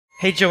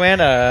Hey,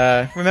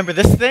 Joanna, remember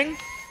this thing?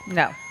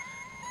 No.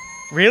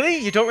 Really?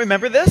 You don't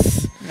remember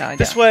this? No, I don't.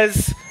 This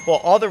was, well,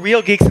 all the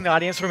real geeks in the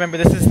audience remember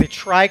this is the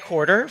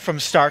tricorder from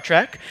Star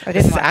Trek. I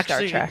This didn't is watch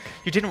Star Trek.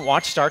 You didn't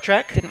watch Star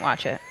Trek? Didn't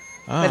watch it.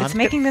 Oh, But it's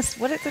making this,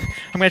 what is it?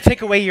 I'm going to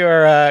take away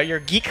your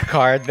geek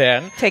card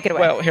then. Take it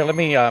away. Well, here, let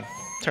me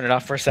turn it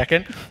off for a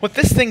second. What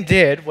this thing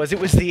did was it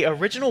was the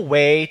original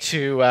way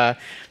to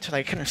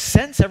like kind of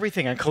sense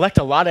everything and collect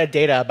a lot of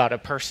data about a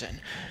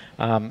person,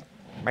 right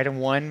in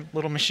one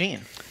little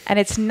machine. And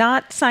it's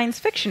not science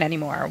fiction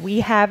anymore.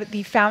 We have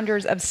the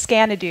founders of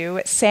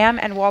Scanadu, Sam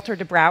and Walter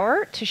de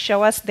Brouwer, to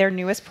show us their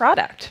newest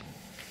product.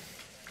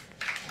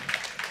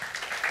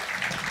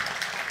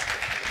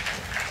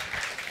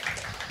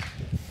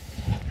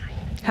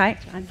 Hi.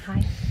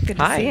 Hi. Good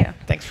to see you.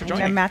 Thanks for And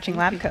joining. our matching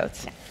lab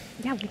coats.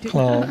 Yeah, we do.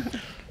 Hello.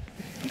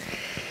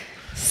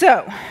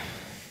 So,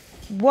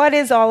 what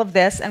is all of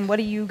this, and what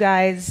are you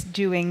guys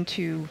doing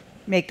to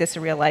make this a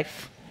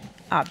real-life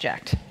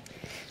object?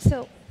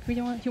 So,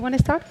 you want to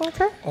start,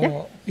 Walter?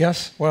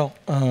 Yes. Well,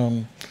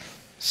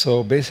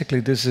 so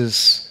basically, this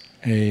is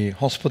a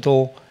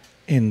hospital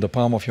in the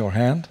palm of your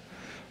hand,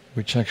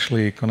 which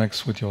actually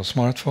connects with your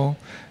smartphone,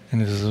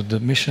 and it is the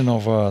mission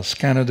of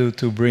Scanadu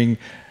to bring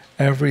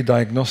every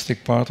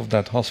diagnostic part of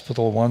that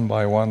hospital one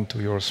by one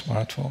to your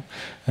smartphone.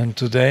 And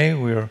today,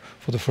 we're,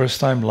 for the first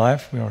time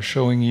live, we are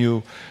showing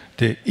you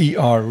the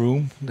ER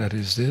room, that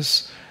is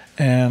this,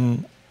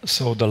 and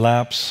so the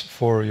labs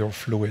for your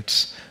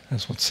fluids.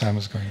 That's what Sam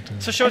is going to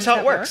do. So show us how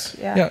it works.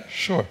 Yeah,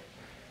 sure.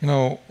 You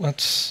know,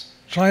 let's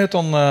try it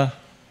on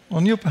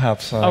you,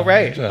 perhaps. Oh,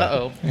 right. Jeff.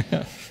 Uh-oh.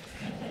 Yeah.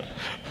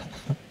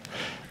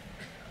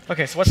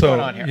 Okay, so what's going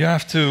on here? You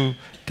have to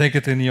take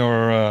it in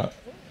your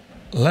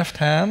left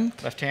hand.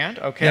 Left hand,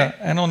 okay. Yeah,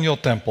 and on your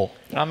temple.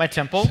 On my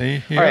temple. See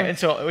here? All right, and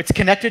so it's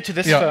connected to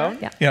this phone.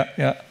 Yeah.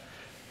 Yeah.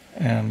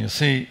 And you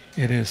see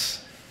it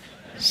is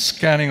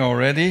scanning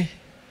already.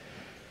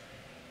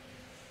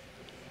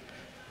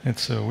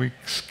 It's a weak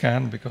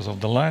scan because of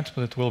the light,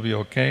 but it will be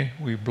okay.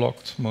 We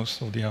blocked most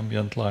of the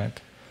ambient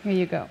light. Here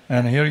you go.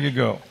 And here you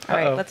go. All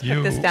right, let's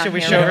put this down Should we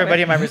here show real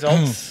everybody quick. my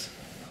results?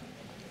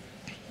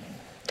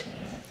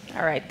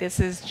 All right,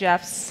 this is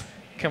Jeff's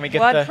Can we get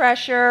blood the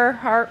pressure,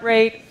 heart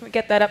rate. Can we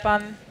get that up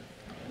on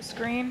the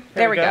screen?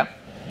 There we go.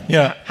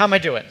 Yeah. How am I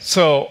doing?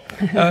 So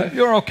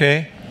you're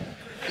okay.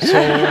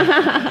 So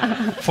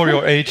for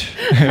your age.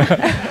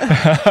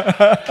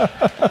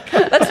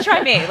 Let's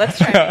try me. Let's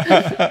try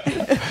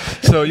me.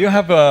 So you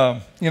have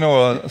a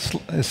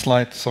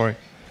slight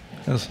slight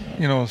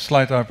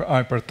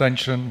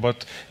hypertension,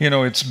 but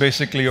it's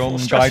basically all in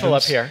stressful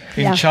guidance. up here.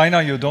 In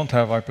China, you don't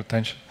have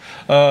hypertension.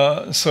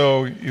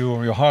 So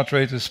your heart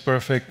rate is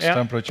perfect,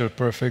 temperature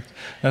perfect,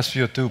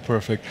 SpO2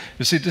 perfect.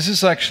 You see, this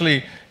is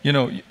actually,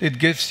 it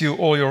gives you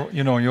all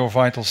your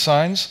vital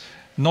signs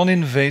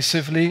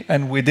non-invasively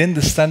and within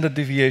the standard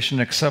deviation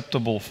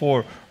acceptable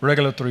for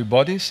regulatory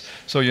bodies.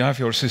 So you have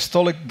your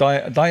systolic,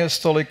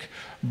 diastolic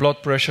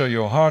blood pressure,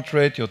 your heart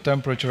rate, your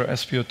temperature,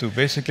 SpO2,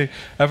 basically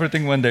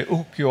everything when they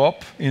hook you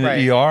up in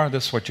the ER,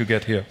 that's what you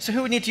get here. So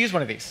who would need to use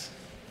one of these?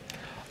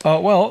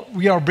 Well,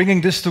 we are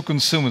bringing this to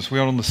consumers. We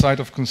are on the side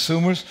of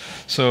consumers.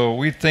 So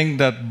we think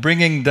that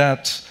bringing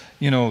that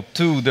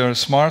to their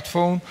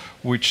smartphone,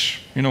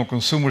 which,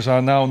 consumers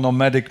are now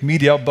nomadic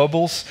media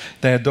bubbles.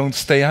 They don't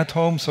stay at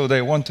home, so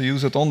they want to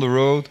use it on the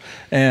road.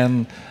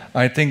 And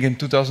I think in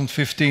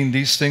 2015,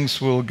 these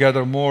things will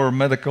gather more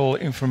medical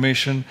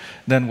information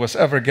than was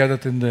ever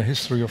gathered in the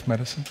history of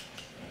medicine.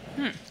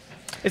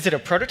 Is it a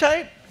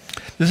prototype?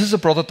 This is a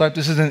prototype.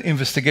 This is an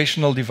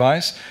investigational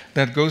device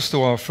that goes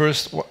to our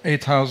first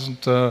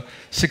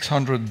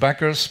 8,600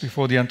 backers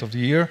before the end of the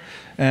year,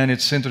 and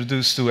it's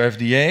introduced to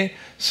FDA.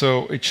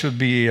 So it should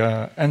be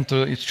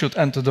it should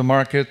enter the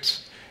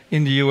market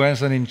in the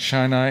US and in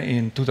China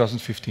in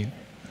 2015.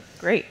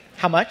 Great.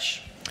 How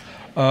much?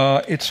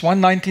 It's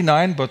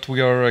 $199, but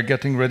we are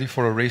getting ready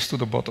for a race to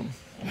the bottom.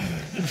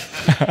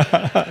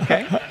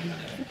 Okay.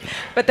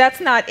 But that's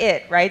not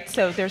it, right?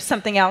 So there's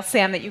something else,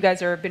 Sam, that you guys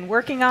have been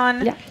working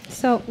on? Yeah.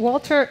 So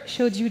Walter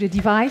showed you the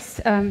device.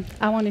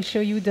 I want to show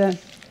you the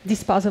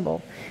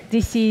disposable.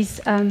 This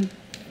is,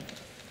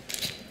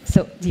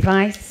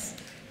 device,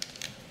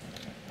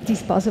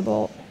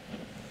 disposable,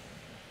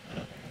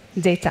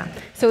 data.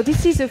 So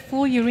this is a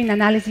full urine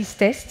analysis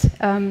test.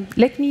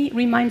 Let me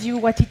remind you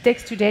what it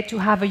takes today to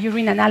have a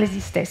urine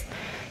analysis test.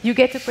 You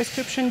get a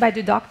prescription by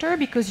the doctor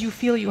because you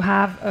feel you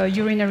have a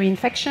urinary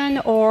infection,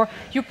 or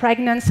you're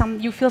pregnant,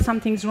 you feel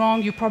something's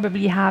wrong, you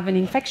probably have an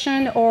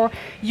infection, or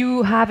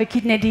you have a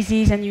kidney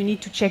disease and you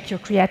need to check your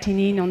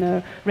creatinine on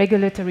a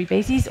regulatory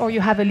basis, or you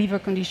have a liver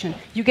condition.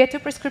 You get a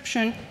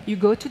prescription, you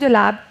go to the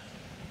lab.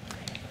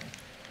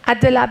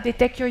 At the lab, they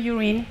take your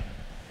urine.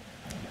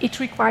 It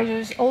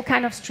requires all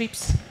kinds of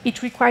strips.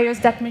 It requires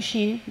that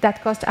machine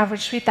that costs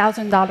average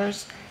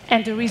 $3,000,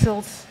 and the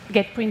results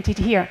get printed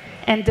here.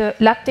 And the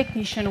lab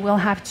technician will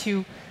have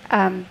to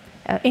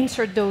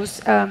insert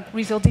those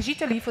results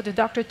digitally for the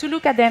doctor to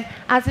look at them.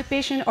 As a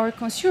patient or a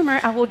consumer,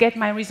 I will get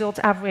my results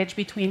average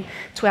between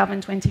 12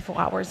 and 24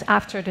 hours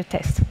after the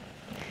test.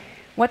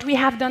 What we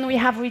have done, we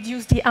have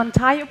reduced the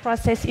entire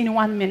process in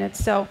 1 minute.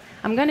 So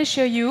I'm going to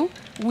show you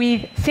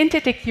with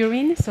synthetic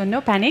urine, so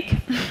no panic.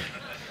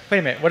 Wait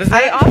a minute, what is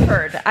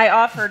that? I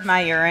offered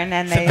my urine,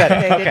 and they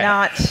Okay. did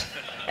not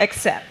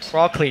accept. We're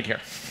all clean here.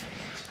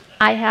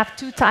 I have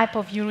two types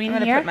of urine I'm going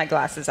to here. put my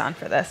glasses on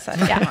for this. I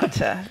don't want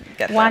to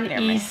get that One near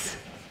me. is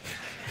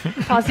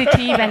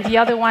positive and the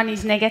other one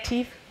is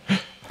negative.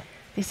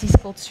 This is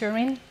called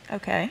surine.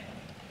 Okay.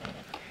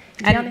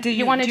 Diana, And do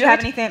you wanna have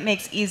it? anything that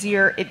makes it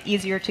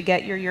easier to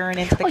get your urine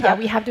into the Oh cup? yeah,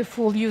 we have the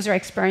full user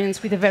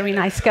experience with a very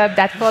nice cup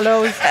that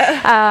follows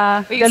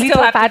But the you still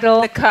little have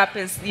paddle. the cup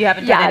is you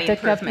haven't done any the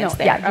cup. No, improvements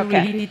there. yeah, you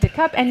really need the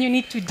cup, and you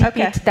need to dip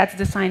Okay. it. That's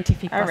the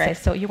scientific All process. right.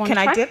 So you want Can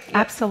to I try? dip? Yep.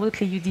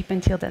 Absolutely, you dip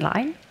until the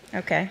line.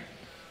 Okay.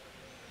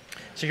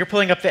 So you're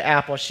pulling up the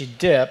app while she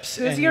dips.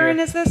 Whose and urine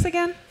you're- is this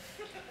again?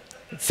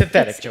 It's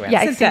synthetic, Joanne.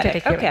 Yeah, it's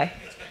synthetic urine. Okay.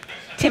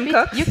 Tim Dip it.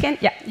 Cook's? You can.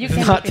 Yeah, you This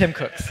can. is not dip it. Tim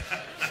Cook's.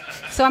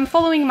 So I'm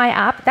following my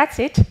app. That's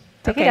it.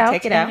 Take Okay, it out.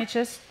 take it and out. you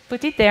just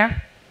put it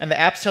there. And the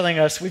app's telling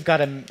us we've got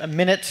a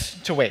minute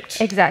to wait.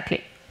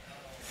 Exactly.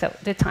 So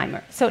the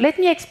timer. So let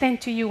me explain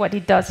to you what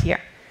it does here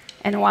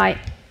and why.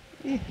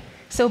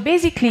 So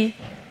basically,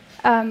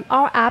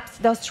 our app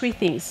does three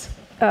things.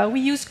 We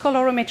use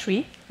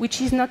colorimetry,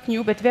 which is not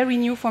new, but very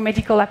new for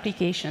medical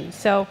applications.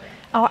 So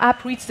our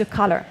app reads the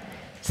color.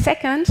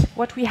 Second,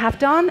 what we have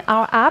done,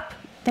 our app,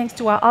 thanks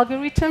to our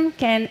algorithm,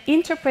 can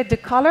interpret the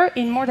color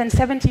in more than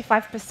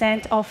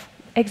 75% of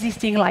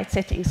existing light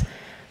settings.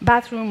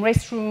 Bathroom,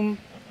 restroom,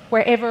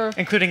 wherever.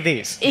 Including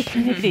these.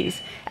 Including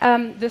these.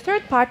 The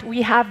third part,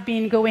 we have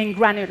been going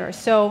granular.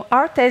 So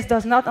our test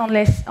does not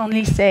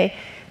only say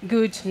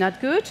good, not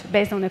good,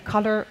 based on a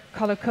color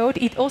code.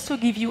 It also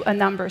gives you a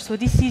number. So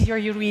this is your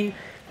urine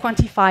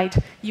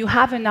quantified. You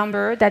have a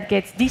number that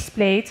gets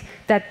displayed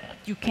that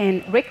you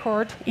can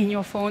record in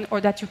your phone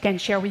or that you can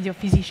share with your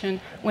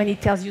physician when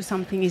it tells you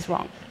something is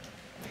wrong.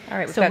 All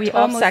right, we've So got we're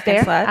 12 almost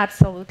seconds there. left.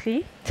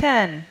 Absolutely.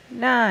 10,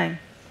 9.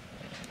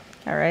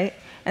 All right.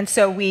 And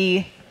so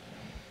we,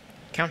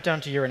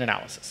 Countdown to urine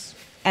analysis.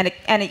 and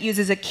it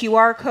uses a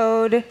QR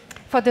code.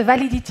 For the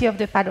validity of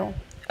the paddle.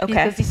 Okay.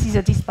 Because this is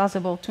a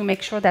disposable to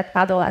make sure that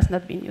paddle has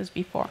not been used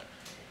before.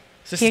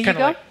 So this Here is you kind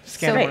go. of like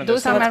scanning So one of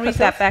those those. are my let's put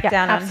that results. back Yeah,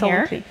 down on here.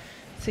 absolutely.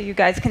 So you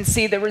guys can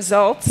see the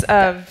results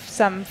of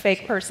some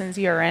fake person's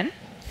urine.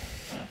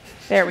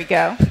 There we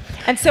go.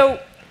 And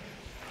so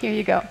Here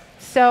you go.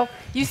 So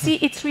you see,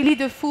 it's really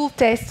the full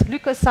test,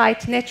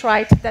 leukocyte,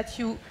 nitrite,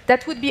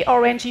 that would be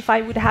orange if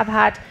I would have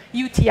had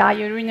UTI,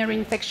 urinary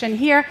infection.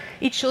 Here,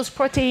 it shows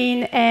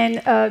protein and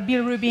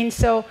bilirubin.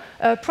 So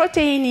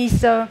protein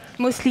is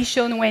mostly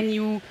shown when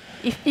you,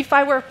 if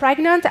I were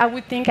pregnant, I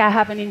would think I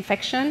have an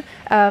infection.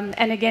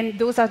 And again,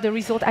 those are the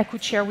results I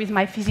could share with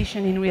my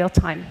physician in real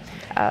time.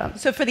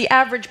 So for the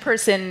average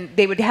person,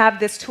 they would have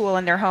this tool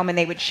in their home and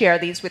they would share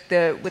these with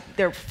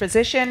their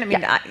physician. I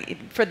mean,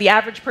 for the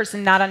average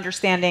person not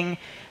understanding,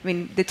 I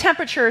mean, the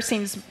temperature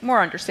seems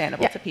more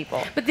understandable to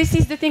people. But this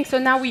is the thing. So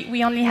now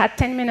we only had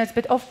 10 minutes,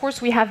 but of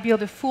course we have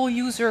built a full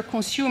user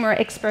consumer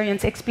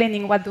experience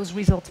explaining what those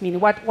results mean,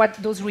 what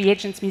those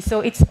reagents mean.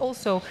 So it's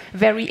also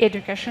very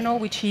educational,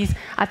 which is,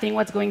 I think,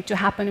 what's going to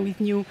happen with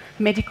new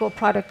medical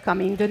product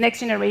coming. The next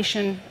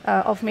generation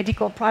of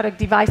medical product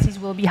devices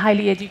will be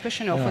highly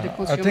educational for the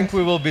consumers. I think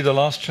we will be the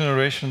last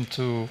generation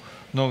to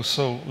know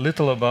so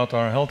little about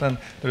our health, and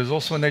there is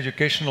also an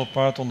educational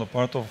part on the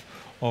part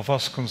of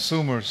us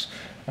consumers.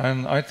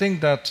 And I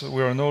think that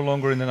we are no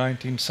longer in the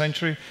 19th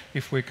century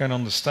if we can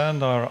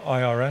understand our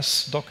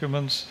IRS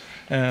documents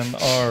and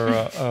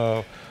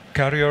our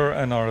carrier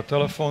and our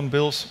telephone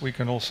bills, we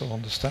can also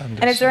understand this.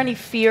 And is there any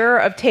fear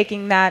of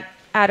taking that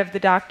out of the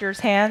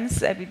doctor's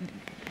hands? I mean,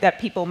 that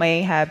people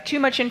may have too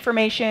much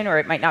information or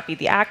it might not be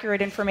the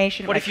accurate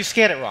information? What if you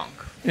scan it wrong?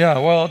 Yeah,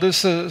 well,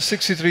 there's a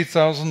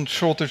 63,000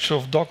 shortage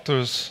of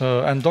doctors,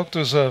 and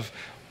doctors have,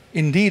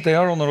 indeed, they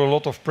are under a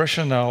lot of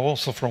pressure now,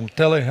 also from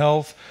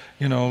telehealth.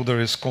 You know, there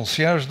is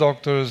concierge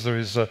doctors, there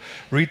is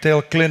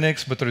retail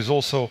clinics, but there is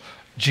also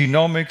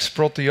genomics,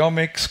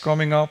 proteomics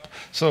coming up.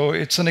 So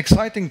it's an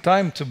exciting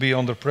time to be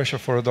under pressure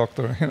for a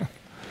doctor. You know.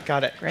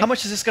 Got it. Great. How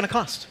much is this going to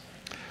cost?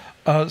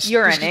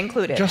 Urine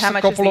included. Just How a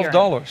much is couple the of urine?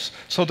 dollars.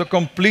 So the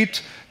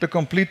complete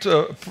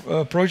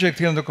project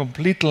here in the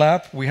complete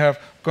lab, we have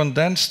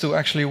condensed to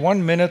actually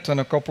 1 minute and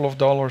a couple of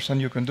dollars,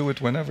 and you can do it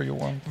whenever you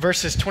want.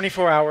 Versus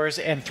 24 hours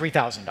and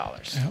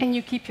 $3,000. And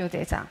you keep your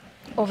data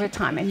over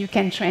time, and you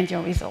can trend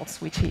your results,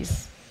 which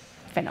is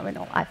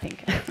phenomenal, I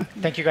think.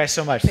 Thank you guys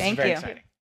so much. Thank This is very you. exciting.